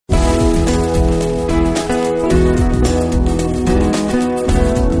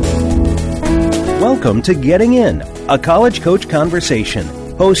Welcome to Getting In, a college coach conversation,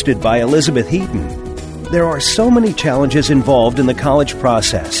 hosted by Elizabeth Heaton. There are so many challenges involved in the college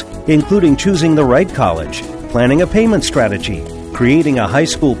process, including choosing the right college, planning a payment strategy, creating a high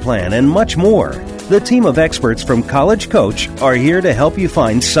school plan, and much more. The team of experts from College Coach are here to help you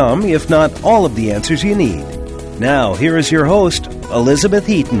find some, if not all, of the answers you need. Now, here is your host, Elizabeth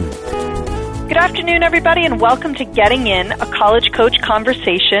Heaton. Good afternoon, everybody, and welcome to Getting In, a college coach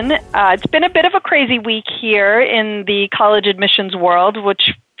conversation. It's been a bit of a crazy week here in the college admissions world,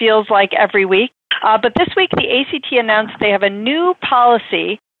 which feels like every week. But this week, the ACT announced they have a new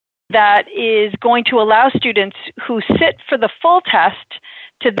policy that is going to allow students who sit for the full test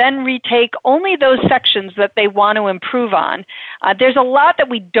to then retake only those sections that they want to improve on. There's a lot that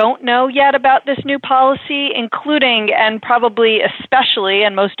we don't know yet about this new policy, including, and probably especially,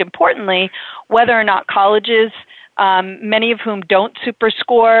 and most importantly, whether or not colleges, many of whom don't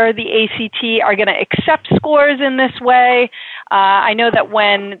superscore the ACT, are going to accept scores in this way. I know that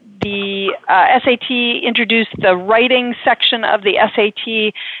when the SAT introduced the writing section of the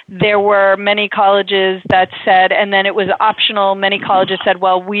SAT, there were many colleges that said, and then it was optional, many colleges said,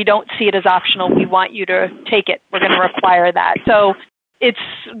 well, we don't see it as optional, we want you to take it, we're going to require that. So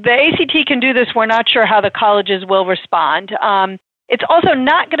the ACT can do this, we're not sure how the colleges will respond. It's also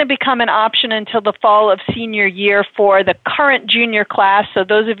not going to become an option until the fall of senior year for the current junior class. So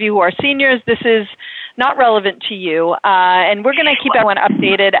those of you who are seniors, this is not relevant to you. And we're going to keep everyone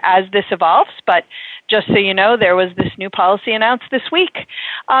updated as this evolves. But just so you know, there was this new policy announced this week.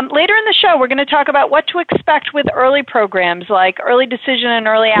 Later in the show, we're going to talk about what to expect with early programs like early decision and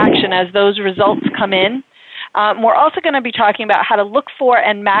early action as those results come in. We're also going to be talking about how to look for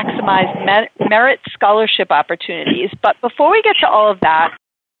and maximize merit scholarship opportunities. But before we get to all of that,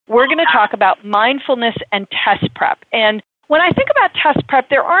 we're going to talk about mindfulness and test prep. And when I think about test prep,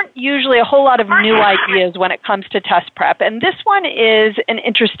 there aren't usually a whole lot of new ideas when it comes to test prep. And this one is an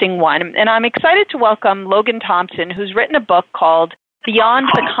interesting one. And I'm excited to welcome Logan Thompson, who's written a book called Beyond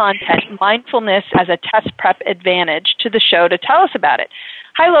the Content, Mindfulness as a Test Prep Advantage, to the show to tell us about it.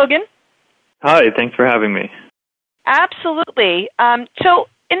 Hi, Logan. Hi, thanks for having me. Absolutely. So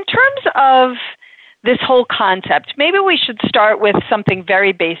in terms of this whole concept, maybe we should start with something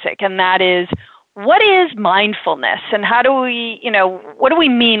very basic, and that is, what is mindfulness, and how do we, what do we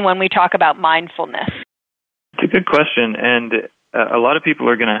mean when we talk about mindfulness? It's a good question, and a lot of people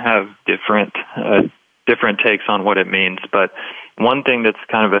are going to have different takes on what it means, but one thing that's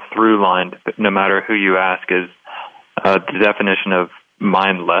kind of a through line, no matter who you ask, is the definition of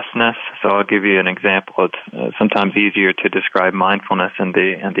mindlessness. So I'll give you an example. It's sometimes easier to describe mindfulness in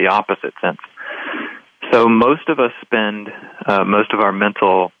the opposite sense. So most of us spend most of our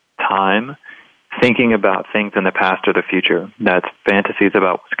mental time thinking about things in the past or the future. That's fantasies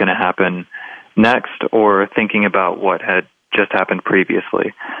about what's going to happen next, or thinking about what had just happened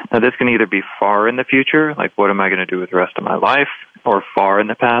previously. Now, this can either be far in the future, like what am I going to do with the rest of my life, or far in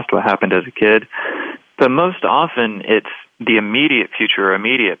the past, what happened as a kid. But most often, it's the immediate future or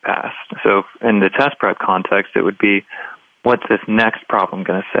immediate past. So in the test prep context, it would be, what's this next problem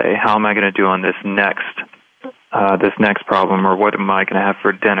going to say? How am I going to do on this next problem, or what am I going to have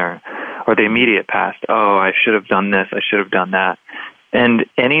for dinner? Or the immediate past, oh, I should have done this, I should have done that. And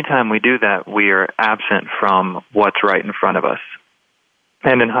anytime we do that, we are absent from what's right in front of us.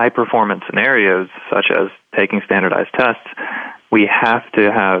 And in high-performance scenarios, such as taking standardized tests, we have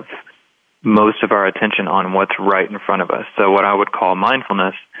to have most of our attention on what's right in front of us. So what I would call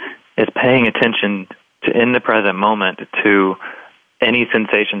mindfulness is paying attention to, in the present moment, to any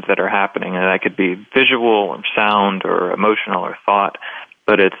sensations that are happening. And that could be visual or sound or emotional or thought,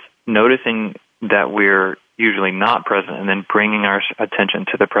 but it's noticing that we're usually not present and then bringing our attention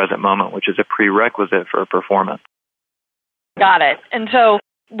to the present moment, which is a prerequisite for performance. Got it. And so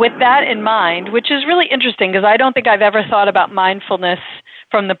with that in mind, which is really interesting because I don't think I've ever thought about mindfulness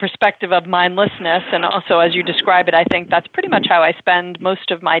from the perspective of mindlessness, and also as you describe it, I think that's pretty much how I spend most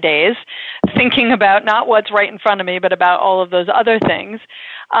of my days, thinking about not what's right in front of me, but about all of those other things.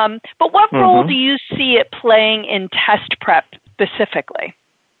 But what role do you see it playing in test prep specifically?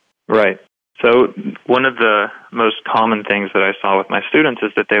 Right. So one of the most common things that I saw with my students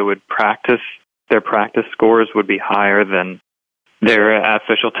is that they would practice, their practice scores would be higher than their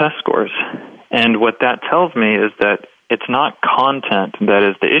official test scores. And what that tells me is that it's not content that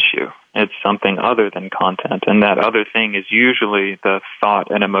is the issue. It's something other than content. And that other thing is usually the thought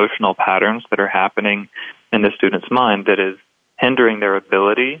and emotional patterns that are happening in the student's mind that is hindering their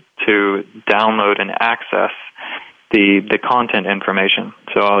ability to download and access the content information.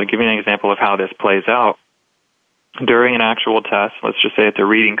 So I'll give you an example of how this plays out. During an actual test, let's just say it's a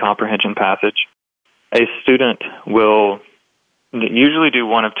reading comprehension passage, a student will usually do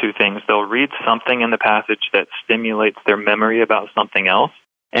one of two things. They'll read something in the passage that stimulates their memory about something else,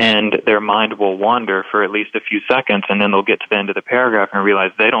 and their mind will wander for at least a few seconds, and then they'll get to the end of the paragraph and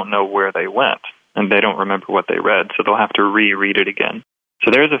realize they don't know where they went, and they don't remember what they read, so they'll have to reread it again.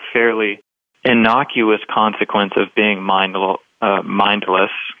 So there's a fairly innocuous consequence of being mindless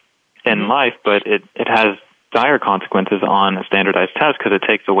in life, but it has dire consequences on a standardized test because it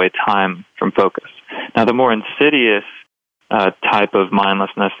takes away time from focus. Now, the more insidious type of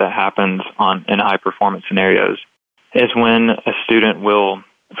mindlessness that happens in high-performance scenarios is when a student will,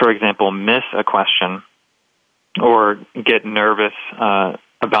 for example, miss a question or get nervous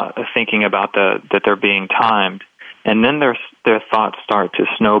about thinking about that they're being timed, and then their thoughts start to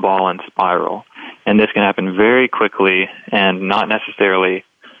snowball and spiral. And this can happen very quickly and not necessarily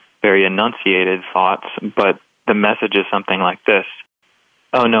very enunciated thoughts, but the message is something like this.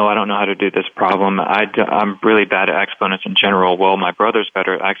 Oh, no, I don't know how to do this problem. I'm really bad at exponents in general. Well, my brother's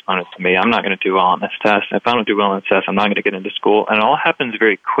better at exponents than me. I'm not going to do well on this test. If I don't do well on this test, I'm not going to get into school. And it all happens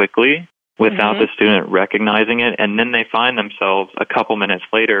very quickly without the student recognizing it. And then they find themselves a couple minutes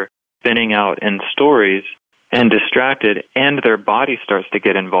later spinning out in stories and distracted, and their body starts to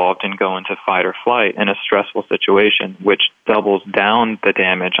get involved and go into fight or flight in a stressful situation, which doubles down the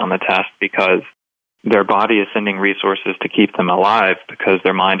damage on the test because their body is sending resources to keep them alive because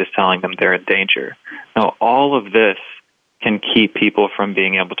their mind is telling them they're in danger. Now, all of this can keep people from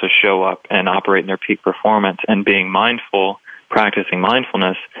being able to show up and operate in their peak performance, and being mindful, practicing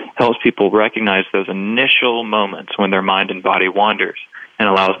mindfulness, helps people recognize those initial moments when their mind and body wanders and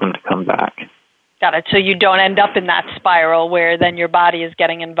allows them to come back. Got it. So you don't end up in that spiral where then your body is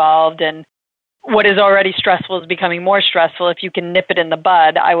getting involved and what is already stressful is becoming more stressful. If you can nip it in the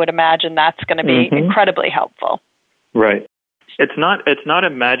bud, I would imagine that's going to be incredibly helpful. Right. It's not a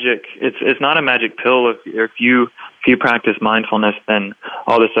magic. It's not a magic pill. If you practice mindfulness, then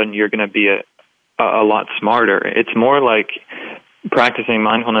all of a sudden you're going to be a lot smarter. It's more like practicing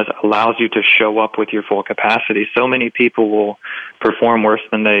mindfulness allows you to show up with your full capacity. So many people will perform worse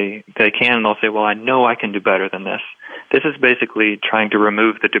than they can, and they'll say, well, I know I can do better than this. This is basically trying to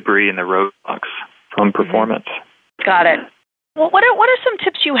remove the debris and the roadblocks from performance. Got it. Well, what are some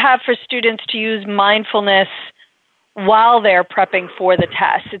tips you have for students to use mindfulness while they're prepping for the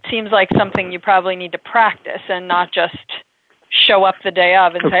test? It seems like something you probably need to practice and not just show up the day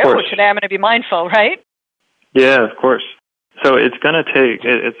of and say, oh, today I'm going to be mindful, right? Yeah, of course. So it's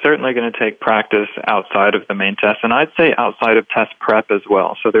certainly going to take practice outside of the main test, and I'd say outside of test prep as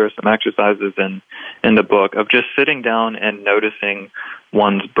well. So there are some exercises in the book of just sitting down and noticing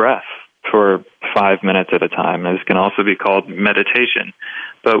one's breath for 5 minutes at a time. This can also be called meditation.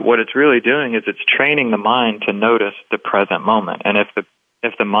 But what it's really doing is it's training the mind to notice the present moment. And if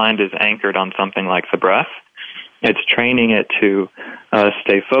the mind is anchored on something like the breath, it's training it to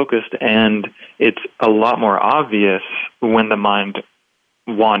stay focused, and it's a lot more obvious when the mind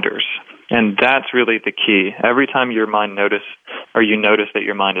wanders. And that's really the key. Every time you notice that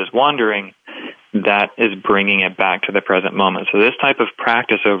your mind is wandering, that is bringing it back to the present moment. So this type of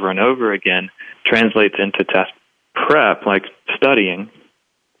practice over and over again translates into test prep, like studying,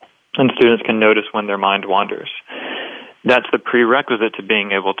 and students can notice when their mind wanders. That's the prerequisite to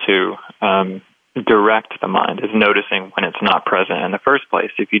being able to direct the mind, is noticing when it's not present in the first place.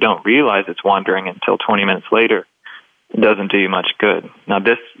 If you don't realize it's wandering until 20 minutes later, it doesn't do you much good. Now,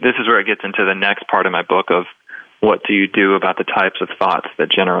 this is where it gets into the next part of my book of what do you do about the types of thoughts that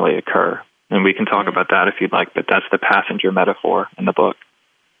generally occur. And we can talk about that if you'd like, but that's the passenger metaphor in the book.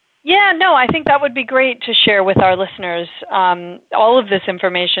 Yeah, no, I think that would be great to share with our listeners. All of this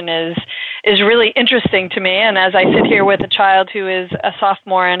information is really interesting to me, and as I sit here with a child who is a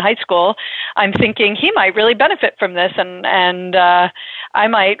sophomore in high school, I'm thinking he might really benefit from this, and I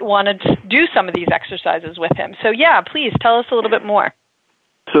might want to do some of these exercises with him. So yeah, please tell us a little bit more.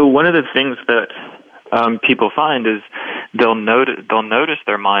 So one of the things that people find is they'll notice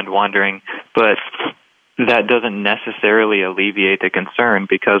their mind wandering, but that doesn't necessarily alleviate the concern,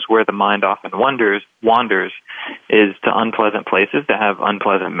 because where the mind often wanders is to unpleasant places that have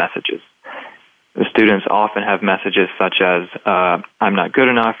unpleasant messages. The students often have messages such as, I'm not good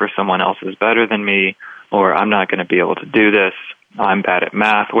enough, or someone else is better than me, or I'm not going to be able to do this, I'm bad at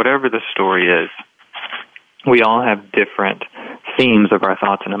math, whatever the story is. We all have different themes of our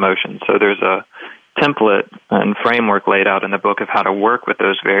thoughts and emotions. So there's a template and framework laid out in the book of how to work with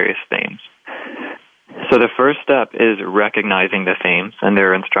those various themes. So the first step is recognizing the themes, and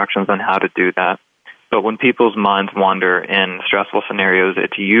there are instructions on how to do that. But when people's minds wander in stressful scenarios,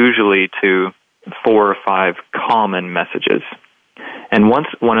 it's usually to 4 or 5 common messages. And once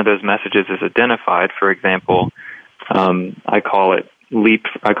one of those messages is identified, for example, I call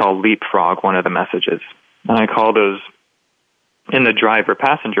leapfrog one of the messages. And I call those, in the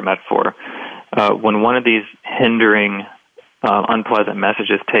driver-passenger metaphor, when one of these hindering, unpleasant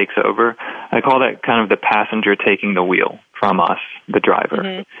messages takes over, I call that kind of the passenger taking the wheel from us, the driver.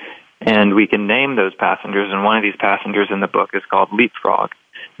 Mm-hmm. And we can name those passengers, and one of these passengers in the book is called Leapfrog.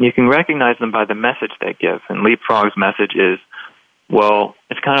 And you can recognize them by the message they give. And Leapfrog's message is, well,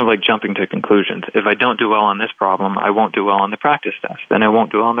 it's kind of like jumping to conclusions. If I don't do well on this problem, I won't do well on the practice test. Then I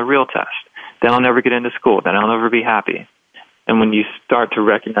won't do well on the real test. Then I'll never get into school. Then I'll never be happy. And when you start to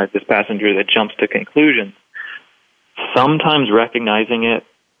recognize this passenger that jumps to conclusions, sometimes recognizing it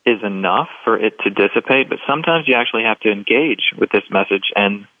is enough for it to dissipate, but sometimes you actually have to engage with this message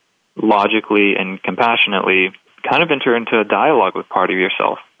and logically and compassionately kind of enter into a dialogue with part of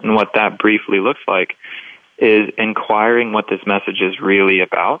yourself. And what that briefly looks like is inquiring what this message is really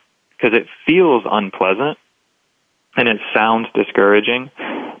about, because it feels unpleasant and it sounds discouraging,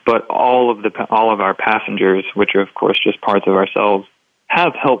 but all of our passengers, which are of course just parts of ourselves,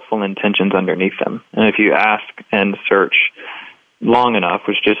 have helpful intentions underneath them. And if you ask and search long enough,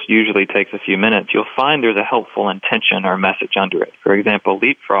 which just usually takes a few minutes, you'll find there's a helpful intention or message under it. For example,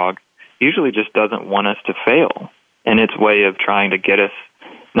 Leapfrog usually just doesn't want us to fail. And its way of trying to get us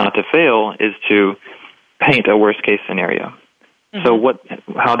not to fail is to paint a worst-case scenario. Mm-hmm. So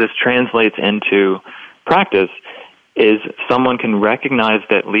how this translates into practice is someone can recognize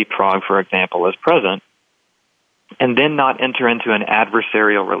that Leapfrog, for example, is present, and then not enter into an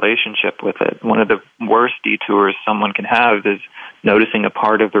adversarial relationship with it. One of the worst detours someone can have is noticing a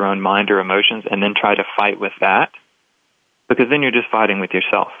part of their own mind or emotions and then try to fight with that, because then you're just fighting with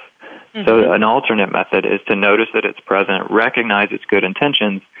yourself. Mm-hmm. So an alternate method is to notice that it's present, recognize its good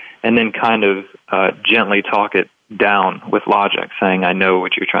intentions, and then kind of gently talk it down with logic, saying, I know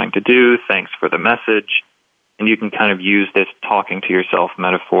what you're trying to do, thanks for the message. And you can kind of use this talking to yourself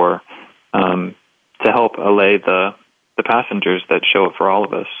metaphor to help allay the passengers that show up for all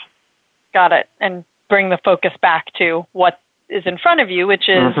of us. Got it. And bring the focus back to what is in front of you, which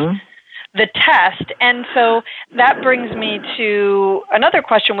is mm-hmm. the test. And so that brings me to another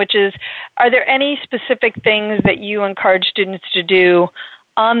question, which is, are there any specific things that you encourage students to do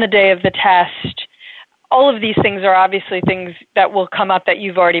on the day of the test? All of these things are obviously things that will come up that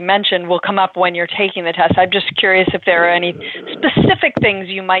you've already mentioned, will come up when you're taking the test. I'm just curious if there are any specific things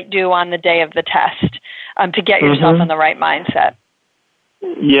you might do on the day of the test to get yourself mm-hmm. in the right mindset.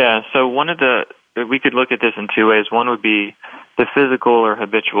 Yeah, so we could look at this in two ways. One would be the physical or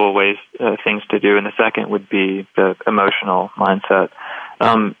habitual ways, things to do, and the second would be the emotional mindset.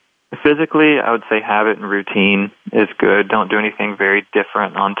 Physically, I would say habit and routine is good. Don't do anything very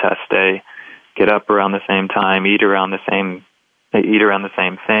different on test day. Get up around the same time, eat around the same thing, eat around the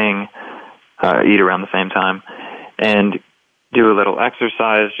same time, and do a little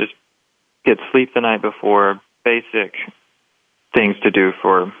exercise. Just get sleep the night before. Basic things to do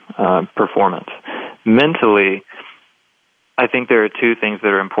for performance. Mentally, I think there are two things that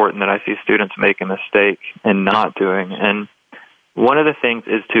are important that I see students make a mistake in not doing. And one of the things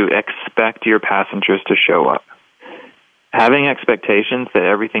is to expect your passengers to show up. Having expectations that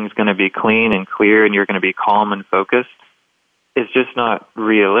everything's going to be clean and clear and you're going to be calm and focused is just not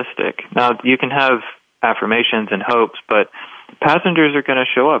realistic. Now, you can have affirmations and hopes, but passengers are going to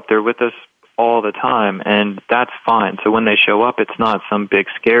show up. They're with us all the time, and that's fine. So when they show up, it's not some big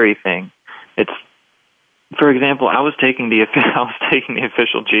scary thing. It's, for example, I was taking the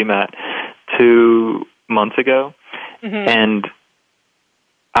official GMAT 2 months ago, mm-hmm. and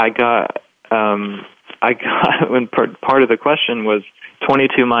I got when part of the question was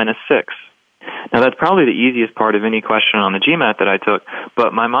 22 minus 6. Now, that's probably the easiest part of any question on the GMAT that I took,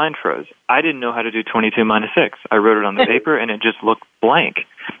 but my mind froze. I didn't know how to do 22 minus 6. I wrote it on the paper, and it just looked blank.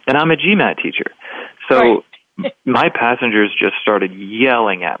 And I'm a GMAT teacher. So my passengers just started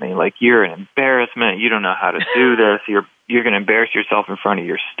yelling at me, like, you're an embarrassment. You don't know how to do this. You're going to embarrass yourself in front of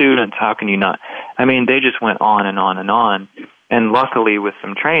your students. How can you not? I mean, they just went on and on and on. And luckily, with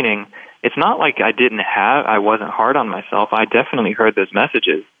some training, it's not like I wasn't hard on myself. I definitely heard those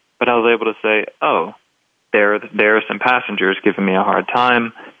messages, but I was able to say, oh, there are some passengers giving me a hard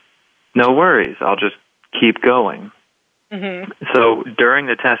time. No worries. I'll just keep going. Mm-hmm. So during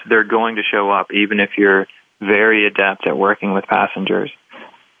the test, they're going to show up, even if you're very adept at working with passengers.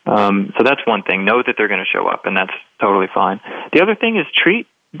 So that's one thing. Know that they're going to show up, and that's totally fine. The other thing is treat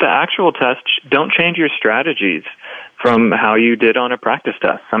the actual test. Don't change your strategies from how you did on a practice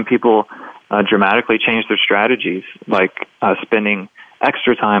test. Some people dramatically change their strategies, like spending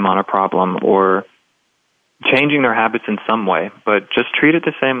extra time on a problem or changing their habits in some way, but just treat it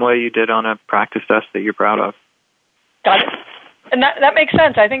the same way you did on a practice test that you're proud of. Got it. And that makes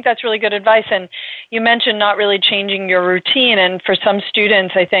sense. I think that's really good advice. And you mentioned not really changing your routine. And for some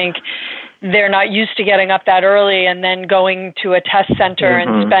students, I think they're not used to getting up that early and then going to a test center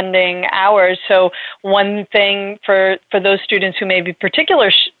and spending hours. So one thing for those students who maybe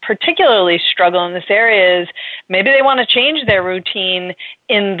particularly struggle in this area is maybe they want to change their routine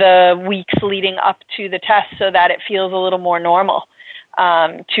in the weeks leading up to the test so that it feels a little more normal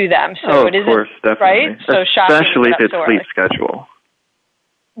to them. So it isn't, of course, definitely. Right? So especially if it's sleep schedule.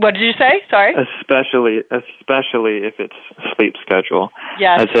 What did you say? Sorry? Especially if it's sleep schedule.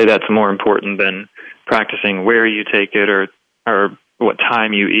 Yes. I'd say that's more important than practicing where you take it or what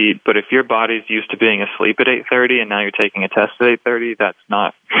time you eat. But if your body's used to being asleep at 8:30 and now you're taking a test at 8:30, that's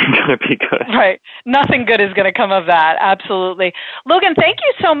not going to be good. Right. Nothing good is going to come of that. Absolutely. Logan, thank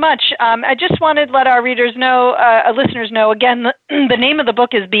you so much. I just wanted to let our readers know, listeners know, again, the name of the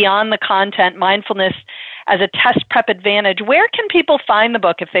book is Beyond the Content, Mindfulness as a Test Prep Advantage. Where can people find the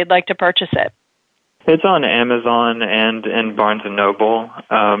book if they'd like to purchase it? It's on Amazon and Barnes & Noble.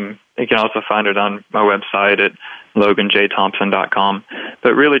 You can also find it on my website at loganjthompson.com.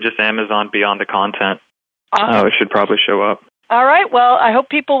 But really just Amazon Beyond the Content. Awesome. It should probably show up. All right. Well, I hope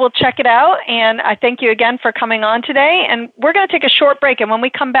people will check it out. And I thank you again for coming on today. And we're going to take a short break. And when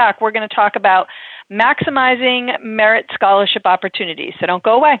we come back, we're going to talk about maximizing merit scholarship opportunities. So don't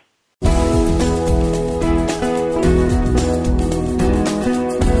go away.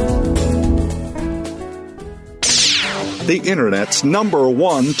 The Internet's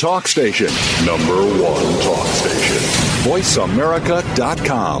 #1 talk station. #1 talk station.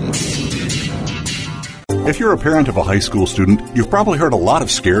 VoiceAmerica.com. If you're a parent of a high school student, you've probably heard a lot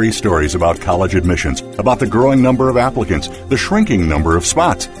of scary stories about college admissions, about the growing number of applicants, the shrinking number of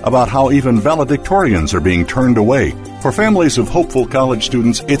spots, about how even valedictorians are being turned away. For families of hopeful college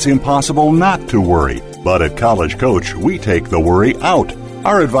students, it's impossible not to worry. But at College Coach, we take the worry out.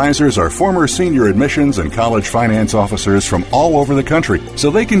 Our advisors are former senior admissions and college finance officers from all over the country,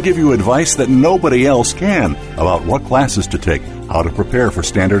 so they can give you advice that nobody else can about what classes to take, how to prepare for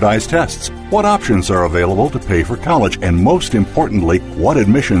standardized tests, what options are available to pay for college, and most importantly, what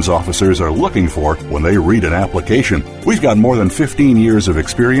admissions officers are looking for when they read an application. We've got more than 15 years of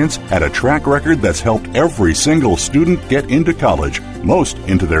experience and a track record that's helped every single student get into college, most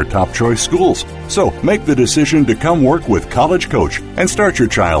into their top choice schools. So make the decision to come work with College Coach and start your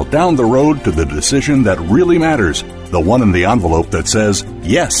child down the road to the decision that really matters, the one in the envelope that says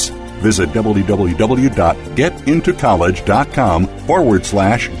yes. Visit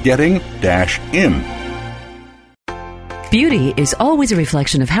www.getintocollege.com/getting-in. Beauty is always a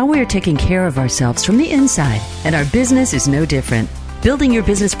reflection of how we are taking care of ourselves from the inside, and our business is no different. Building your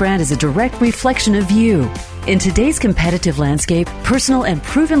business brand is a direct reflection of you. In today's competitive landscape, personal and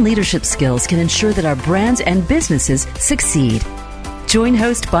proven leadership skills can ensure that our brands and businesses succeed. Join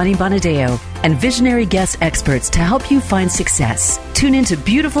host Bonnie Bonadeo and visionary guest experts to help you find success. Tune into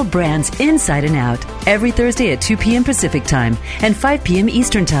Beautiful Brands Inside and Out every Thursday at 2 p.m. Pacific Time and 5 p.m.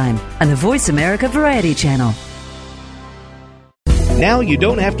 Eastern Time on the Voice America Variety Channel. Now you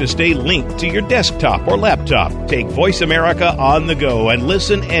don't have to stay linked to your desktop or laptop. Take Voice America on the go and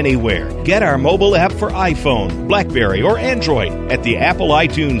listen anywhere. Get our mobile app for iPhone, BlackBerry, or Android at the Apple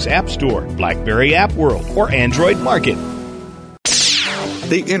iTunes App Store, BlackBerry App World, or Android Market.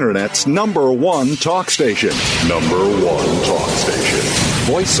 The Internet's #1 talk station. #1 talk station.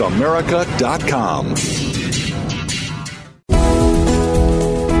 VoiceAmerica.com.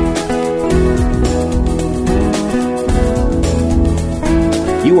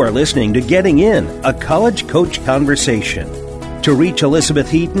 You are listening to Getting In, a College Coach Conversation. To reach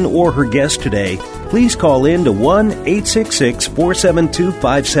Elizabeth Heaton or her guest today, please call in to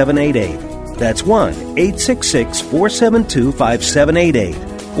 1-866-472-5788. That's 1-866-472-5788.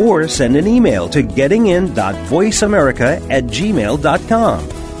 Or send an email to gettingin.voiceamerica@gmail.com.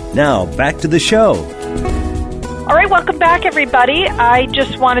 Now, back to the show. All right, welcome back, everybody. I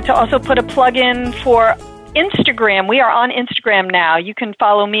just wanted to also put a plug in for Instagram. We are on Instagram now. You can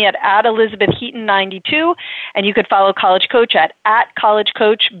follow me at ElizabethHeaton92, and you could follow College Coach at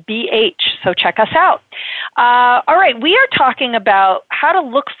CollegeCoachBH. So check us out. All right, we are talking about how to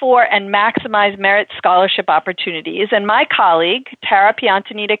look for and maximize merit scholarship opportunities. And my colleague, Tara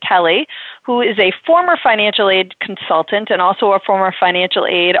Piantonita Kelly, who is a former financial aid consultant and also a former financial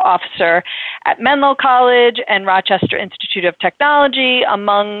aid officer at Menlo College and Rochester Institute of Technology,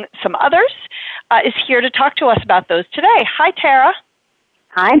 among some others, is here to talk to us about those today. Hi, Tara.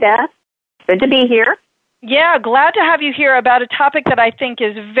 Hi, Beth. Good to be here. Yeah, glad to have you here about a topic that I think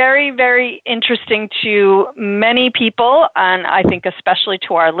is very, very interesting to many people, and I think especially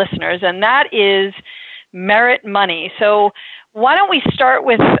to our listeners, and that is merit money. So why don't we start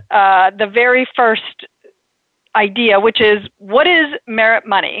with the very first idea, which is, what is merit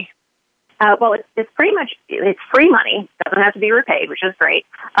money? Well, it's pretty much, it's free money. It doesn't have to be repaid, which is great.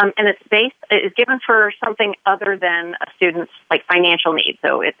 And it's given for something other than a student's like financial need.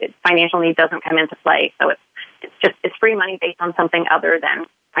 So financial need doesn't come into play. So it's free money based on something other than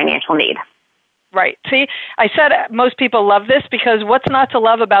financial need. Right. See, I said most people love this because what's not to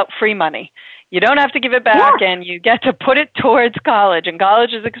love about free money? You don't have to give it back, and you get to put it towards college, and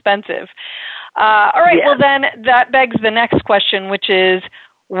college is expensive. All right, Well, then that begs the next question, which is,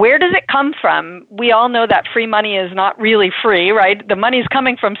 where does it come from? We all know that free money is not really free, right? The money's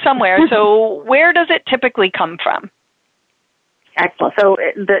coming from somewhere. So where does it typically come from? Excellent. So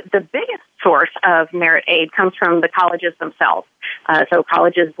the biggest source of merit aid comes from the colleges themselves. So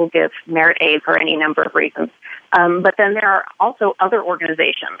colleges will give merit aid for any number of reasons. But then there are also other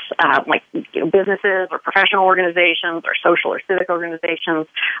organizations, like businesses or professional organizations or social or civic organizations.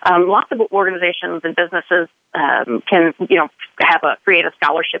 Lots of organizations and businesses can, create a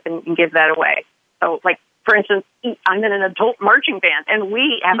scholarship and give that away. So, like, for instance, I'm in an adult marching band, and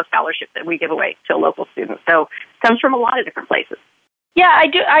we have a scholarship that we give away to local students. So it comes from a lot of different places. Yeah, I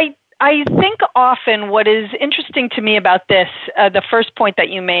do. I think often what is interesting to me about this, the first point that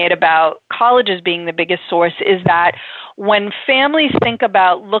you made about colleges being the biggest source, is that when families think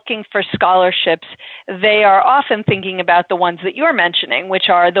about looking for scholarships, they are often thinking about the ones that you're mentioning, which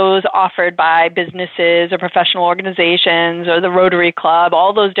are those offered by businesses or professional organizations or the Rotary Club,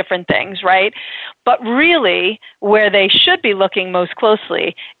 all those different things, right? But really, where they should be looking most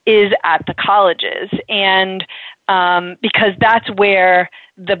closely is at the colleges, and because that's where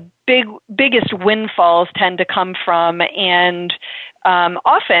the biggest windfalls tend to come from, and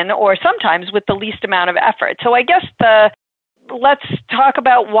often or sometimes with the least amount of effort. So I guess let's talk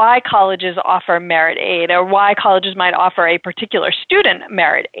about why colleges offer merit aid, or why colleges might offer a particular student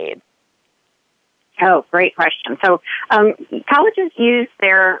merit aid. Oh, great question. So colleges use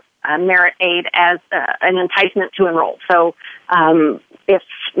their merit aid as an enticement to enroll. So if,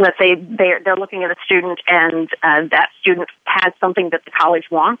 let's say, they're looking at a student and that student has something that the college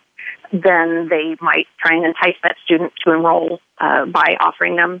wants, then they might try and entice that student to enroll by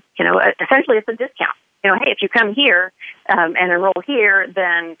offering them, essentially it's a discount. Hey, if you come here and enroll here,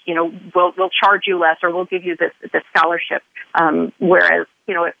 then, we'll charge you less, or we'll give you this scholarship. Whereas,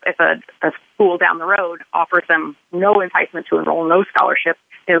 if a school down the road offers them no enticement to enroll, no scholarship,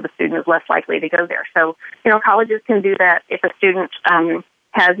 the student is less likely to go there. So, colleges can do that if a student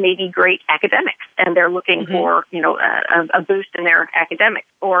has maybe great academics and they're looking for, a boost in their academics,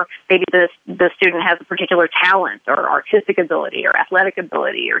 or maybe the student has a particular talent or artistic ability or athletic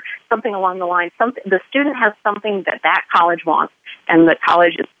ability or something along the line. The student has something that college wants, and the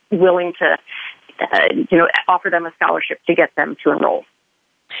college is willing to, offer them a scholarship to get them to enroll.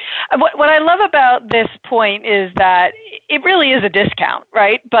 What I love about this point is that it really is a discount,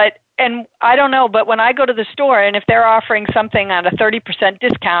 right? And I don't know, but when I go to the store and if they're offering something at a 30%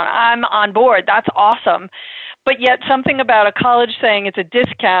 discount, I'm on board. That's awesome. But yet something about a college saying it's a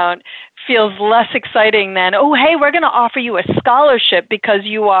discount feels less exciting than, oh, hey, we're going to offer you a scholarship because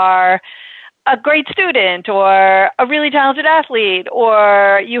you are a great student or a really talented athlete,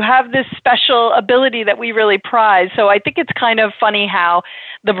 or you have this special ability that we really prize. So I think it's kind of funny how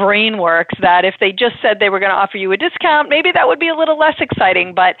the brain works, that if they just said they were going to offer you a discount, maybe that would be a little less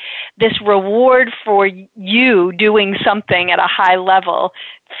exciting, but this reward for you doing something at a high level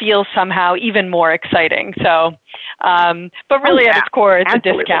feels somehow even more exciting. So, but really at its core, it's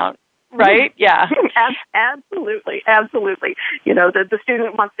Absolutely. A discount. Right? Yeah. Absolutely. The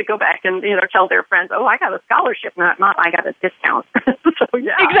student wants to go back and, tell their friends, oh, I got a scholarship, not I got a discount. So,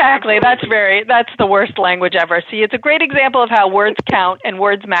 yeah. Exactly. That's the worst language ever. See, it's a great example of how words count and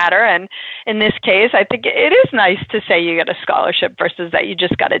words matter. And in this case, I think it is nice to say you get a scholarship versus that you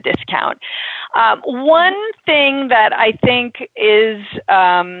just got a discount. One thing that I think is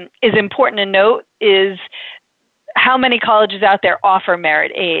important to note is how many colleges out there offer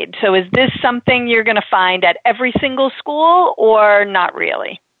merit aid. So is this something you're going to find at every single school, or not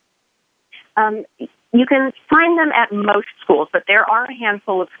really? You can find them at most schools, but there are a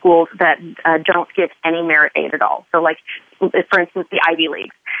handful of schools that don't give any merit aid at all. So, like, for instance, the Ivy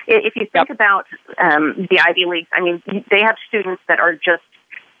Leagues. If you think about the Ivy Leagues, I mean, they have students that are just,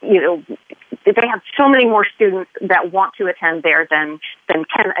 they have so many more students that want to attend there than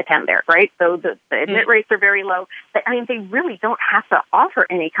can attend there, right? So the admit rates are very low. I mean, they really don't have to offer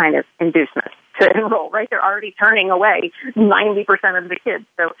any kind of inducement to enroll, right? They're already turning away 90% of the kids.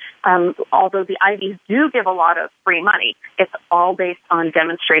 So although the Ivies do give a lot of free money, it's all based on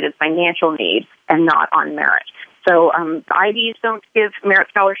demonstrated financial need and not on merit. So the Ivies don't give merit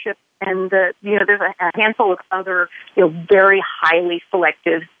scholarships, and there's a handful of other very highly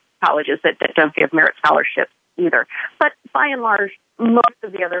selective colleges that don't give merit scholarships either. But by and large, most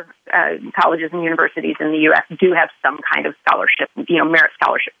of the other colleges and universities in the U.S. do have some kind of scholarship, merit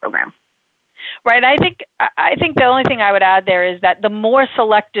scholarship program. Right. I think the only thing I would add there is that the more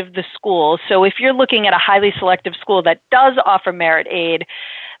selective the school, so if you're looking at a highly selective school that does offer merit aid,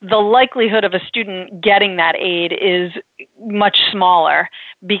 the likelihood of a student getting that aid is much smaller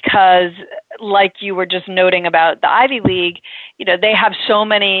because, like you were just noting about the Ivy League, they have so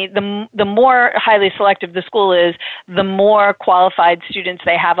many, the more highly selective the school is, the more qualified students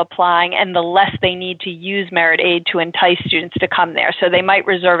they have applying and the less they need to use merit aid to entice students to come there. So they might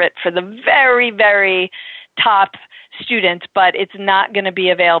reserve it for the very, very top students, but it's not going to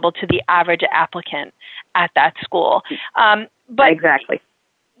be available to the average applicant at that school. But exactly.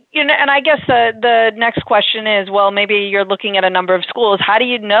 And I guess the next question is, well, maybe you're looking at a number of schools. How do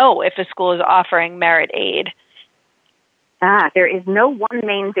you know if a school is offering merit aid? There is no one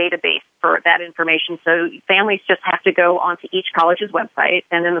main database for that information, so families just have to go onto each college's website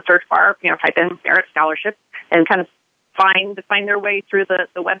and in the search bar, type in merit scholarship and kind of find their way through the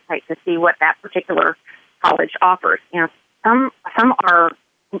website to see what that particular college offers. Some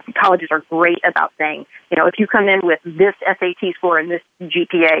colleges are great about saying, if you come in with this SAT score and this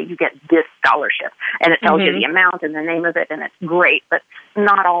GPA, you get this scholarship. And it tells you the amount and the name of it, and it's great. But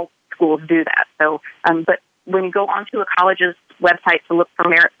not all schools do that. So, but when you go onto a college's website to look for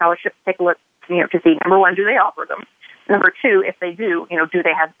merit scholarships, take a look, to see, number one, do they offer them? Number two, if they do, do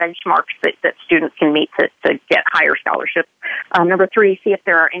they have benchmarks that students can meet to get higher scholarships? Number three, see if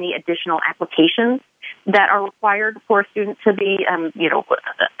there are any additional applications that are required for a student to be,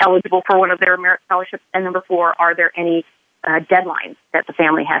 eligible for one of their merit scholarships. And number four, are there any deadlines that the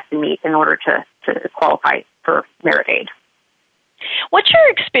family has to meet in order to qualify for merit aid? What's your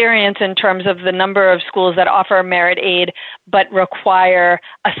experience in terms of the number of schools that offer merit aid but require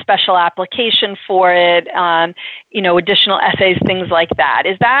a special application for it, additional essays, things like that?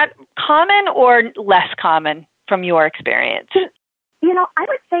 Is that common or less common from your experience? I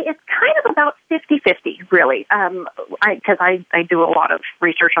would say it's kind of about 50-50, really, because I do a lot of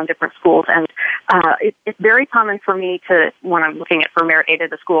research on different schools, and it's very common for me to, when I'm looking for merit aid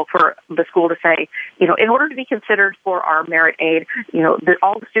at a school, for the school to say, in order to be considered for our merit aid,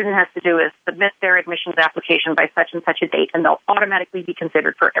 all the student has to do is submit their admissions application by such and such a date, and they'll automatically be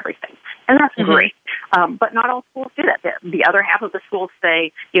considered for everything. And that's great. But not all schools do that. The other half of the schools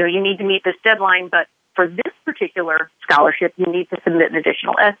say, you need to meet this deadline, but for this particular scholarship, you need to submit an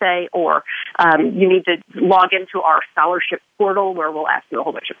additional essay, or you need to log into our scholarship portal where we'll ask you a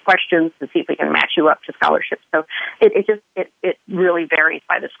whole bunch of questions to see if we can match you up to scholarships. So it really varies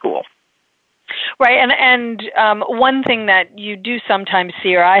by the school. Right, and one thing that you do sometimes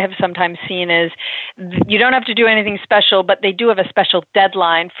see, or I have sometimes seen, is you don't have to do anything special, but they do have a special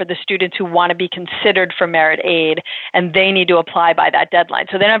deadline for the students who want to be considered for merit aid, and they need to apply by that deadline.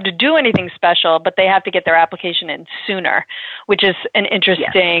 So they don't have to do anything special, but they have to get their application in sooner, which is an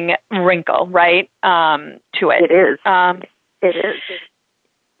interesting wrinkle, right, to it. It is. It is.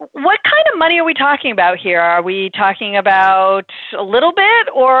 What kind of money are we talking about here? Are we talking about a little bit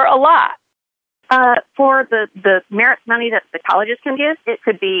or a lot? For the merit money that the colleges can give, it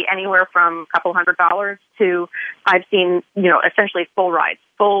could be anywhere from a couple $100 to, I've seen, essentially full rides,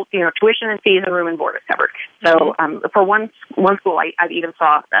 full, tuition and fees and room and board is covered. So for one school, I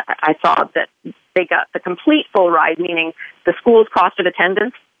saw that they got the complete full ride, meaning the school's cost of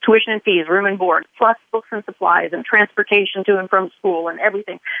attendance, tuition and fees, room and board, plus books and supplies and transportation to and from school and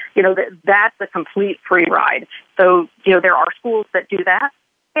everything. That's a complete free ride. So, there are schools that do that.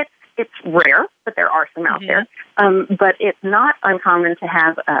 It's rare, but there are some out there. But it's not uncommon to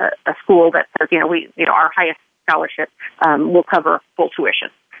have a school that says, our highest scholarship will cover full tuition.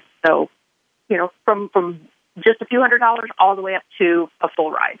 So, from just a few $100s all the way up to a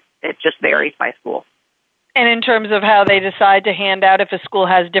full ride. It just varies by school. And in terms of how they decide to hand out, if a school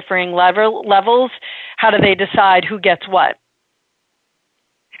has differing levels, how do they decide who gets what?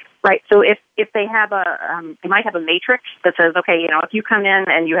 Right. So if they have they might have a matrix that says, okay, if you come in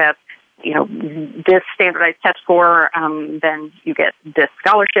and you have, this standardized test score, then you get this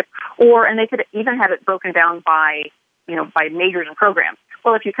scholarship. And they could even have it broken down by majors and programs,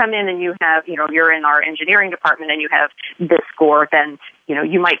 well, if you come in and you have, you're in our engineering department and you have this score, then,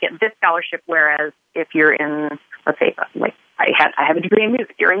 you might get this scholarship. Whereas if you're in, let's say, like I have a degree in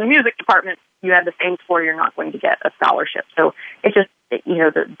music, you're in the music department, you have the same score, you're not going to get a scholarship. So it just,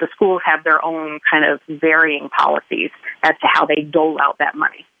 the schools have their own kind of varying policies as to how they dole out that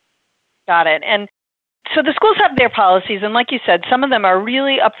money. Got it. And so the schools have their policies, and like you said, some of them are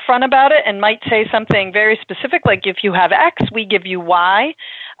really upfront about it and might say something very specific, like if you have X, we give you Y,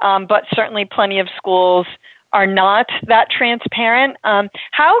 but certainly plenty of schools are not that transparent.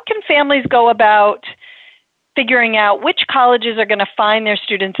 How can families go about figuring out which colleges are going to find their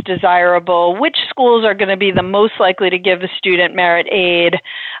students desirable, which schools are going to be the most likely to give a student merit aid,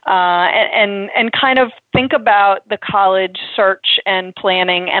 and kind of think about the college search and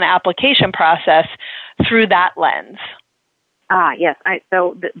planning and application process through that lens? Yes.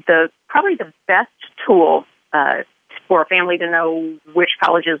 So the probably the best tool for a family to know which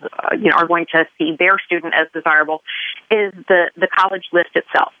colleges are going to see their student as desirable is the college list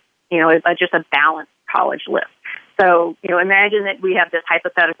itself. It's just a balanced college list. So, imagine that we have this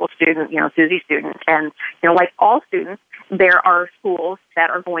hypothetical student, Susie's student, and, like all students, there are schools that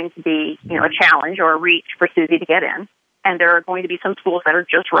are going to be, a challenge or a reach for Susie to get in, and there are going to be some schools that are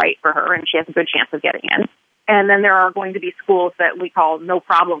just right for her, and she has a good chance of getting in. And then there are going to be schools that we call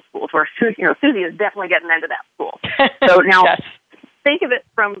no-problem schools, where Susie is definitely getting into that school. So now, yes. Think of it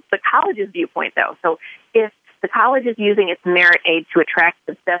from the college's viewpoint, though. So if the college is using its merit aid to attract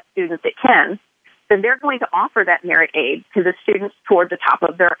the best students it can, then they're going to offer that merit aid to the students toward the top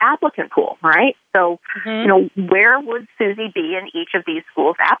of their applicant pool, right? So, where would Susie be in each of these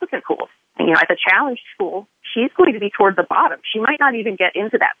schools' applicant pools? And, at the challenge school, she's going to be toward the bottom. She might not even get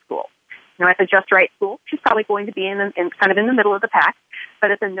into that school. At the Just Right school, she's probably going to be in kind of in the middle of the pack.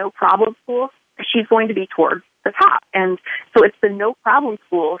 But at the No Problem school, she's going to be towards the top. And so it's the No Problem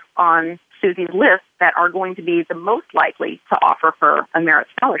schools on Susie's list that are going to be the most likely to offer her a merit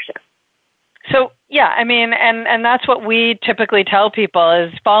scholarship. So, yeah, and that's what we typically tell people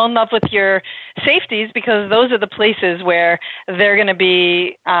is fall in love with your safeties, because those are the places where they're going to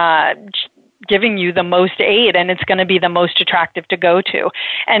be giving you the most aid, and it's going to be the most attractive to go to.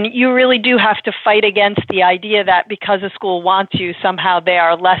 And you really do have to fight against the idea that because a school wants you, somehow they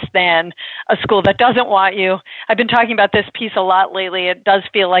are less than a school that doesn't want you. I've been talking about this piece a lot lately. It does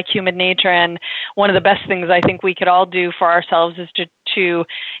feel like human nature, and one of the best things I think we could all do for ourselves is to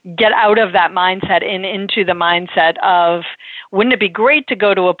get out of that mindset and into the mindset of, wouldn't it be great to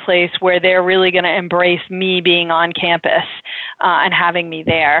go to a place where they're really going to embrace me being on campus and having me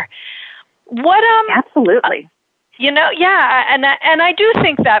there? Absolutely. Yeah, and I do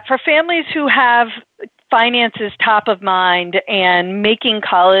think that for families who have finances top of mind and making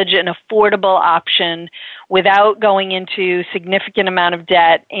college an affordable option without going into significant amount of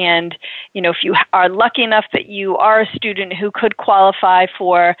debt, and if you are lucky enough that you are a student who could qualify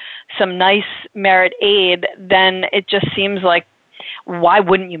for some nice merit aid, then it just seems like, why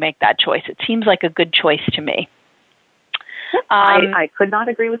wouldn't you make that choice? It seems like a good choice to me. I could not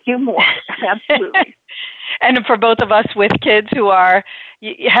agree with you more. Absolutely. And for both of us with kids who are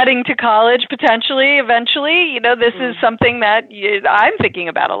heading to college potentially, eventually, this is something that I'm thinking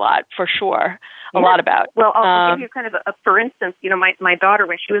about a lot, for sure. A lot about. Well, I'll give you kind of for instance, my daughter,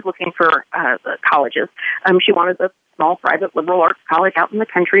 when she was looking for colleges, she wanted a small private liberal arts college out in the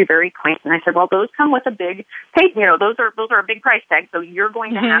country, very quaint. And I said, well, those come with a big pay, those are a big price tag. So you're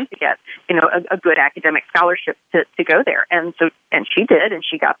going to have to get, a good academic scholarship to go there. And she did, and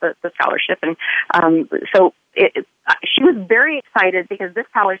she got the scholarship. And so she was very excited because this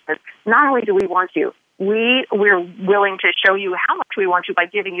college says, not only do we want you, we're willing to show you how much we want you by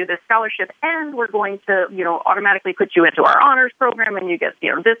giving you this scholarship, and we're going to, automatically put you into our honors program, and you get,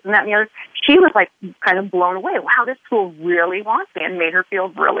 this and that and the other. She was like kind of blown away. Wow, this school really wants me, and made her feel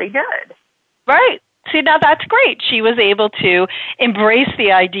really good. Right. See, now that's great. She was able to embrace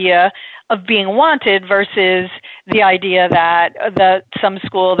the idea of being wanted versus the idea that some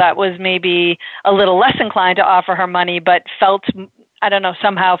school that was maybe a little less inclined to offer her money but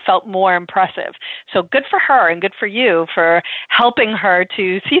somehow felt more impressive. So good for her and good for you for helping her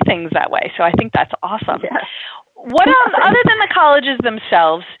to see things that way. So I think that's awesome. Yeah. What else, other than the colleges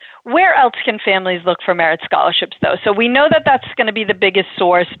themselves, where else can families look for merit scholarships, though? So we know that that's going to be the biggest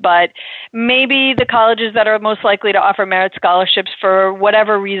source, but maybe the colleges that are most likely to offer merit scholarships for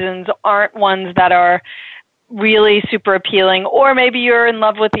whatever reasons aren't ones that are really super appealing, or maybe you're in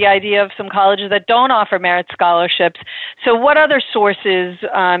love with the idea of some colleges that don't offer merit scholarships. So what other sources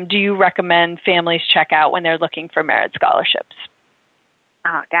do you recommend families check out when they're looking for merit scholarships?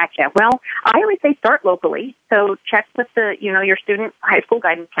 Gotcha. Well, I always say start locally. So check with your student high school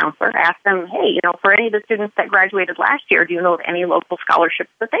guidance counselor. Ask them, hey, for any of the students that graduated last year, do you know of any local scholarships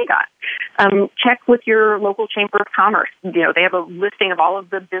that they got? Check with your local chamber of commerce. They have a listing of all of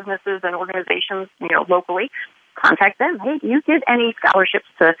the businesses and organizations, locally. Contact them. Hey, do you give any scholarships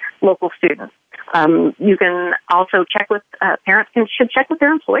to local students? You can also check with parents should check with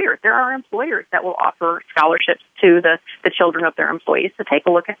their employers. There are employers that will offer scholarships to the children of their employees, so take a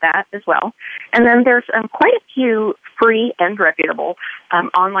look at that as well. And then there's quite a few free and reputable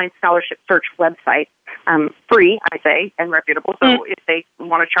online scholarship search websites. Free, I say, and reputable. So if they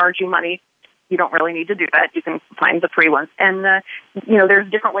want to charge you money, you don't really need to do that. You can find the free ones. And, there's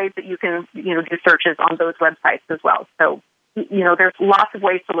different ways that you can, do searches on those websites as well. So, there's lots of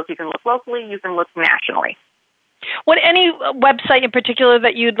ways to look. You can look locally. You can look nationally. Any website in particular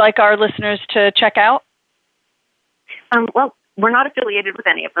that you'd like our listeners to check out? Well, we're not affiliated with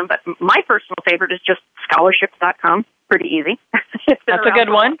any of them, but my personal favorite is just scholarships.com. Pretty easy. That's a good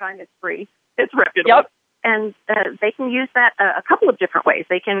one. It's free. It's reputable. Yep. And they can use that a couple of different ways.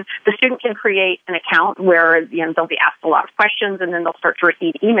 The student can create an account where they'll be asked a lot of questions, and then they'll start to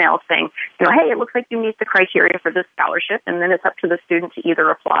receive emails saying, hey, it looks like you meet the criteria for this scholarship, and then it's up to the student to either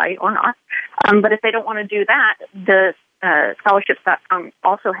apply or not. But if they don't want to do that, the scholarships.com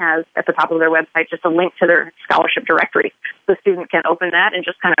also has at the top of their website just a link to their scholarship directory. The student can open that and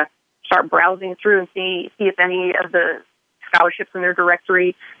just kind of start browsing through and see if any of the scholarships in their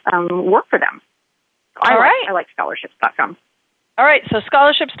directory work for them. I like scholarships.com. All right, so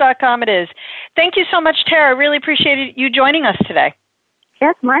scholarships.com it is. Thank you so much, Tara. I really appreciated you joining us today.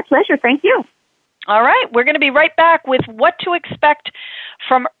 Yes, my pleasure. Thank you. All right, we're going to be right back with what to expect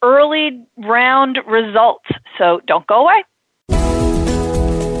from early round results. So don't go away.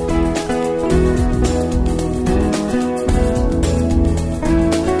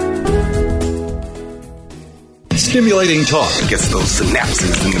 Stimulating talk. Gets those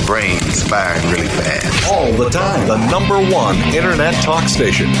synapses in the brain firing really fast. All the time. The #1 Internet talk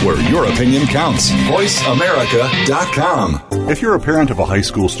station where your opinion counts. VoiceAmerica.com. If you're a parent of a high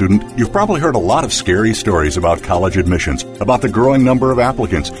school student, you've probably heard a lot of scary stories about college admissions, about the growing number of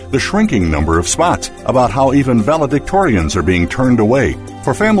applicants, the shrinking number of spots, about how even valedictorians are being turned away.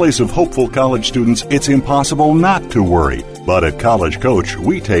 For families of hopeful college students, it's impossible not to worry. But at College Coach,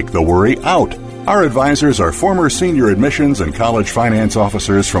 we take the worry out. Our advisors are former senior admissions and college finance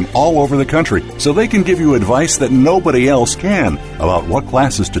officers from all over the country, so they can give you advice that nobody else can about what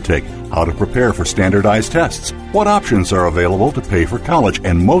classes to take, how to prepare for standardized tests, what options are available to pay for college,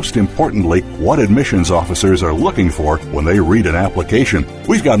 and most importantly, what admissions officers are looking for when they read an application.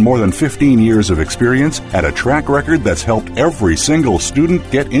 We've got more than 15 years of experience and a track record that's helped every single student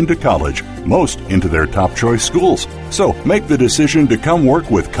get into college, most into their top choice schools. So make the decision to come work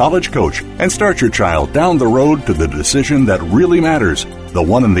with College Coach and start your child down the road to the decision that really matters, the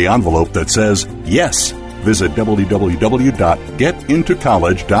one in the envelope that says yes. Visit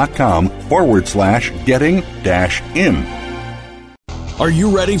www.getintocollege.com/getting-in. Are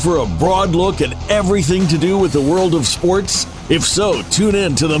you ready for a broad look at everything to do with the world of sports? If so, tune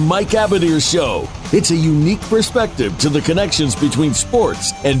in to the Mike Abadir Show. It's a unique perspective to the connections between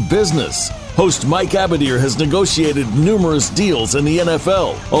sports and business. Host Mike Abadir has negotiated numerous deals in the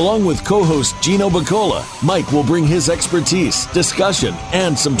NFL. Along with co-host Gino Bacola, Mike will bring his expertise, discussion,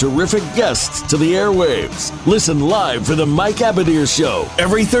 and some terrific guests to the airwaves. Listen live for the Mike Abadir Show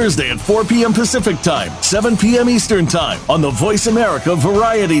every Thursday at 4 p.m. Pacific Time, 7 p.m. Eastern Time on the Voice America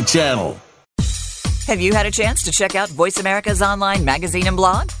Variety Channel. Have you had a chance to check out Voice America's online magazine and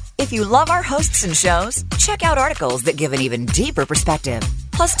blog? If you love our hosts and shows, check out articles that give an even deeper perspective.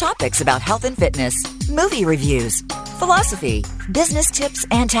 Plus topics about health and fitness, movie reviews, philosophy, business tips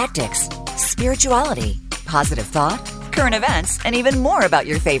and tactics, spirituality, positive thought, current events, and even more about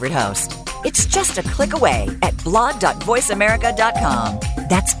your favorite host. It's just a click away at blog.voiceamerica.com.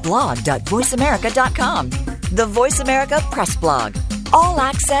 That's blog.voiceamerica.com. The Voice America Press Blog. All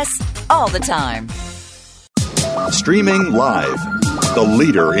access, all the time. Streaming live. The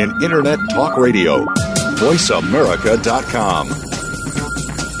leader in Internet talk radio. VoiceAmerica.com.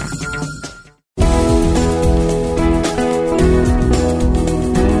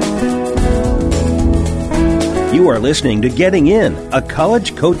 You are listening to Getting In, a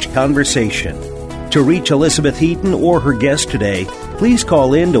College Coach Conversation. To reach Elizabeth Heaton or her guest today, please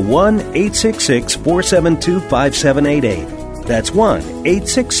call in to 1-866-472-5788. That's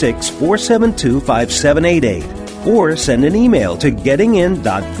 1-866-472-5788. Or send an email to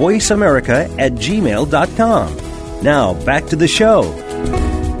gettingin.voiceamerica@gmail.com. Now, back to the show.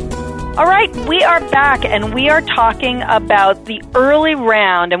 All right, we are back, and we are talking about the early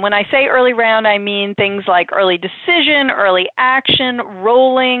round. And when I say early round, I mean things like early decision, early action,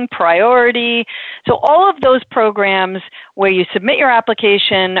 rolling, priority. So all of those programs where you submit your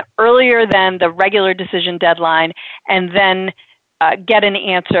application earlier than the regular decision deadline and then get an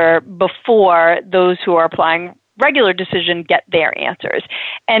answer before those who are applying regular decision get their answers.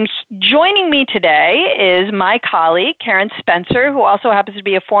 And joining me today is my colleague, Karen Spencer, who also happens to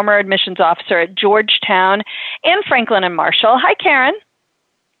be a former admissions officer at Georgetown and Franklin and Marshall. Hi, Karen.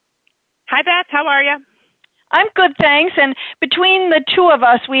 Hi, Beth. How are you? I'm good, thanks. And between the two of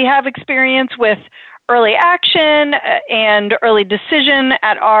us, we have experience with early action and early decision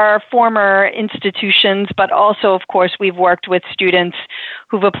at our former institutions, but also, of course, we've worked with students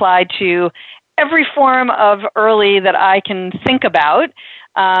who've applied to every form of early that I can think about.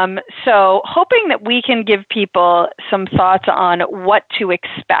 So hoping that we can give people some thoughts on what to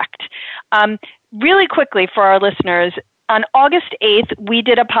expect. Really quickly for our listeners, on August 8th, we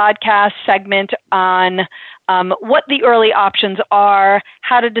did a podcast segment on what the early options are,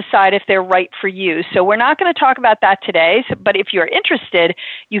 how to decide if they're right for you. So we're not going to talk about that today, but if you're interested,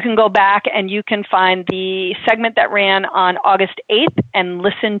 you can go back and you can find the segment that ran on August 8th and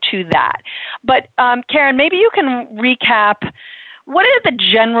listen to that. But Karen, maybe you can recap what are the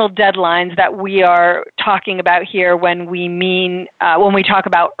general deadlines that we are talking about here when we talk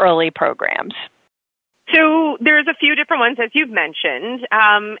about early programs? So there's a few different ones, as you've mentioned,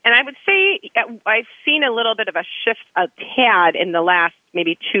 and I would say I've seen a little bit of a shift, a tad, in the last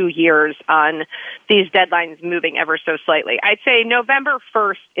maybe 2 years on these deadlines moving ever so slightly. I'd say November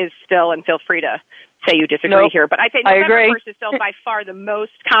 1st is still, and feel free to say you disagree here, but I'd say November 1st is still by far the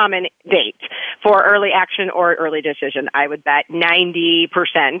most common date for early action or early decision. I would bet 90%,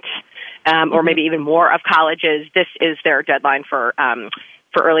 or maybe even more of colleges, this is their deadline for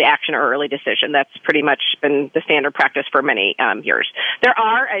early action or early decision. That's pretty much been the standard practice for many years. There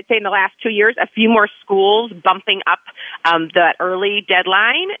are, I'd say in the last 2 years, a few more schools bumping up that early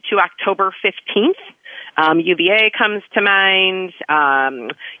deadline to October 15th. UVA comes to mind.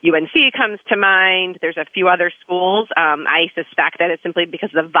 UNC comes to mind. There's a few other schools. I suspect that it's simply because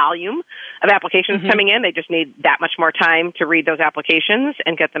of the volume of applications coming in. They just need that much more time to read those applications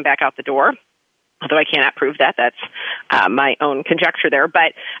and get them back out the door. Although I cannot prove that. That's my own conjecture there.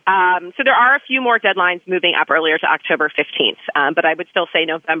 But so there are a few more deadlines moving up earlier to October 15th. But I would still say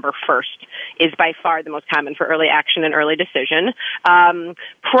November 1st is by far the most common for early action and early decision.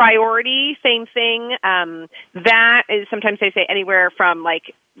 Priority, same thing. That is sometimes they say anywhere from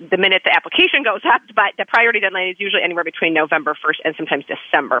like the minute the application goes up, but the priority deadline is usually anywhere between November 1st and sometimes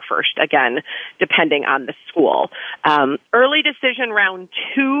December 1st, again, depending on the school. Early decision round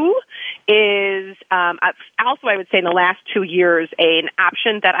 2 is also, I would say, in the last 2 years, an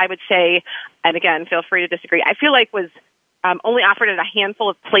option that I would say, and again, feel free to disagree, I feel like was only offered at a handful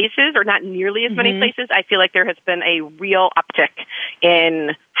of places or not nearly as many places. I feel like there has been a real uptick